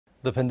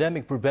The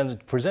pandemic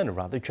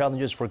presented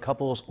challenges for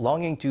couples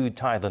longing to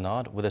tie the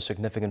knot. With a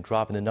significant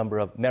drop in the number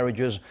of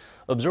marriages,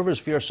 observers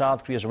fear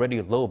South Korea's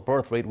already low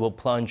birth rate will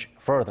plunge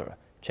further.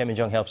 Choi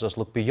Min-jung helps us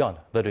look beyond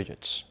the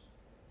digits.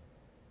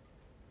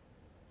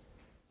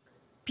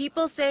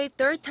 People say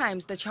third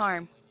time's the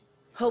charm.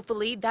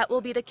 Hopefully, that will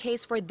be the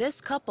case for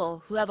this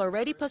couple who have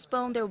already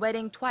postponed their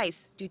wedding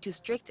twice due to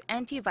strict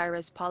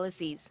antivirus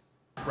policies.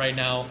 Right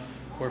now,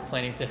 we're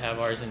planning to have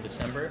ours in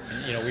December.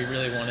 We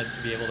really wanted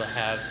to be able to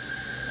have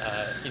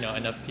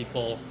enough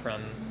people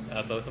from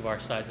both of our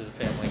sides of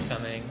the family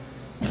coming,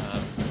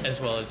 as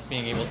well as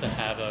being able to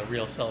have a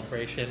real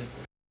celebration.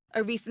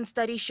 A recent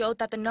study showed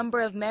that the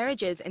number of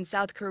marriages in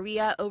South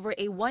Korea over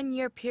a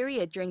one-year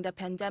period during the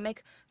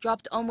pandemic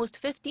dropped almost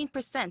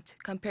 15%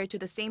 compared to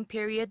the same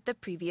period the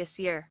previous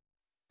year.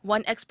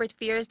 One expert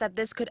fears that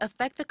this could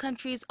affect the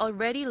country's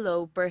already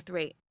low birth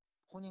rate.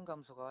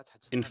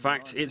 In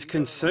fact, it's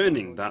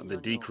concerning that the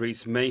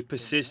decrease may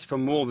persist for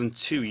more than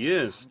 2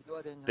 years.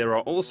 There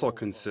are also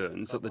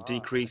concerns that the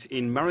decrease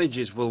in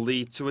marriages will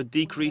lead to a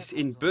decrease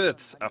in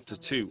births after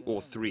 2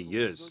 or 3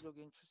 years.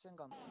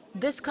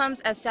 This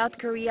comes as South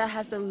Korea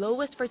has the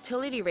lowest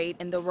fertility rate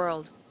in the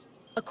world.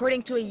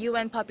 According to a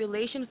UN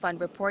Population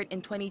Fund report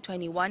in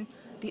 2021,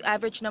 the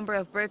average number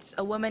of births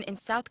a woman in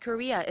South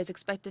Korea is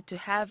expected to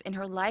have in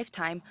her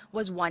lifetime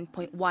was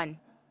 1.1.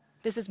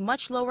 This is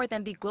much lower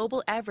than the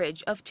global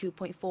average of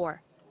 2.4.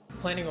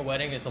 Planning a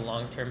wedding is a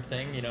long-term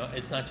thing.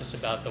 It's not just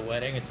about the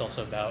wedding, it's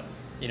also about,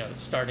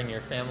 starting your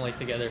family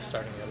together,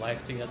 starting your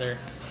life together.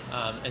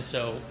 And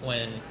so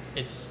when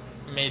it's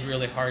made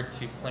really hard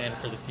to plan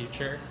for the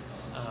future,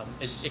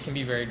 it can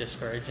be very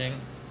discouraging.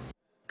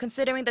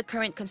 Considering the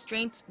current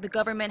constraints, the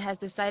government has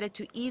decided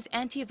to ease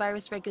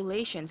antivirus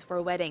regulations for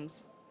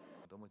weddings.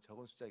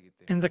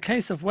 In the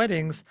case of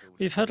weddings,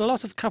 we've heard a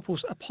lot of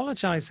couples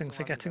apologizing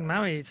for getting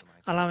married.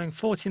 Allowing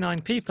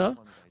 49 people,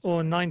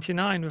 or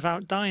 99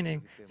 without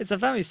dining, is a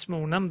very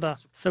small number,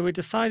 so we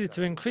decided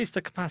to increase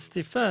the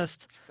capacity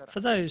first for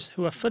those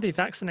who are fully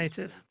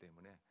vaccinated.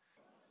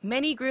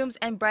 Many grooms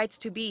and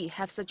brides-to-be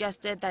have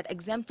suggested that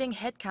exempting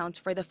headcounts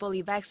for the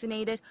fully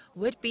vaccinated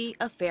would be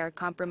a fair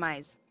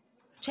compromise.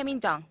 Choi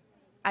Min-jung,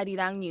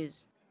 Arirang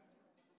News.